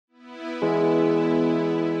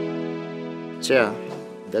Chair,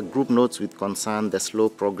 the group notes with concern the slow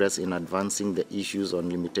progress in advancing the issues on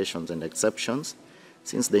limitations and exceptions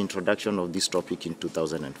since the introduction of this topic in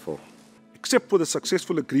 2004. Except for the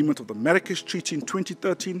successful agreement of the Marrakesh Treaty in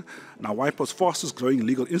 2013, now WIPO's fastest growing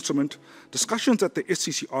legal instrument, discussions at the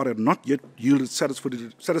SCCR have not yet yielded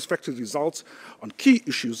satisfactory results on key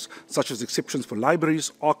issues such as exceptions for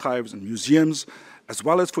libraries, archives and museums, as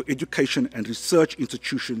well as for education and research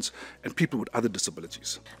institutions and people with other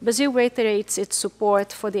disabilities. Brazil reiterates its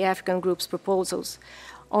support for the African Group's proposals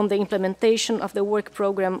on the implementation of the work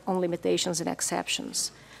program on limitations and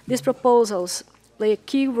exceptions. These proposals play a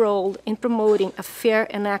key role in promoting a fair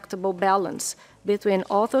and equitable balance between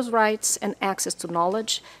authors' rights and access to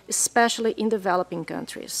knowledge, especially in developing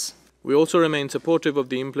countries. We also remain supportive of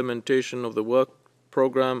the implementation of the work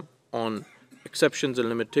program on exceptions and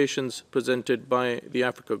limitations presented by the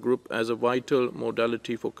Africa Group as a vital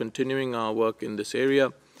modality for continuing our work in this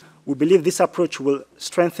area. We believe this approach will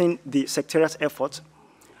strengthen the Secretariat's efforts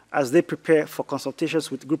as they prepare for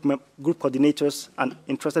consultations with group coordinators and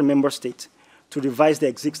interested member states to revise the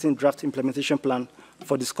existing draft implementation plan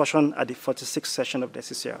for discussion at the 46th session of the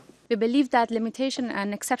SCCR. We believe that limitation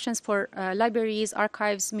and exceptions for libraries,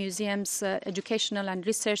 archives, museums, educational and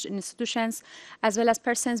research institutions, as well as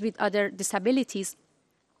persons with other disabilities,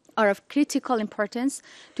 are of critical importance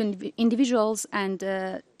to individuals and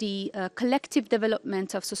the collective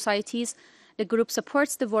development of societies. The group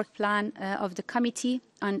supports the work plan of the Committee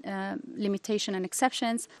on Limitation and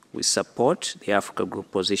Exceptions. We support the Africa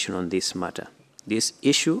Group position on this matter. This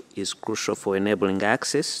issue is crucial for enabling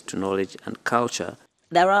access to knowledge and culture.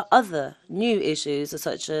 There are other new issues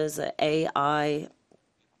such as AI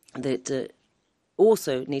that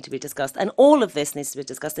also need to be discussed, and all of this needs to be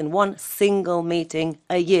discussed in one single meeting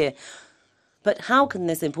a year. But how can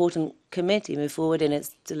this important committee move forward in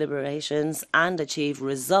its deliberations and achieve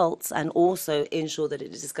results, and also ensure that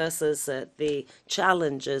it discusses the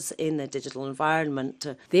challenges in the digital environment?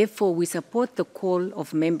 Therefore, we support the call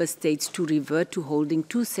of member states to revert to holding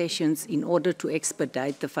 2 sessions in order to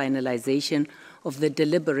expedite the finalization of the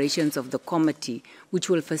deliberations of the committee, which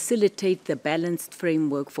will facilitate the balanced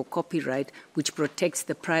framework for copyright, which protects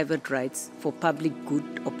the private rights for public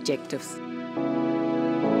good objectives.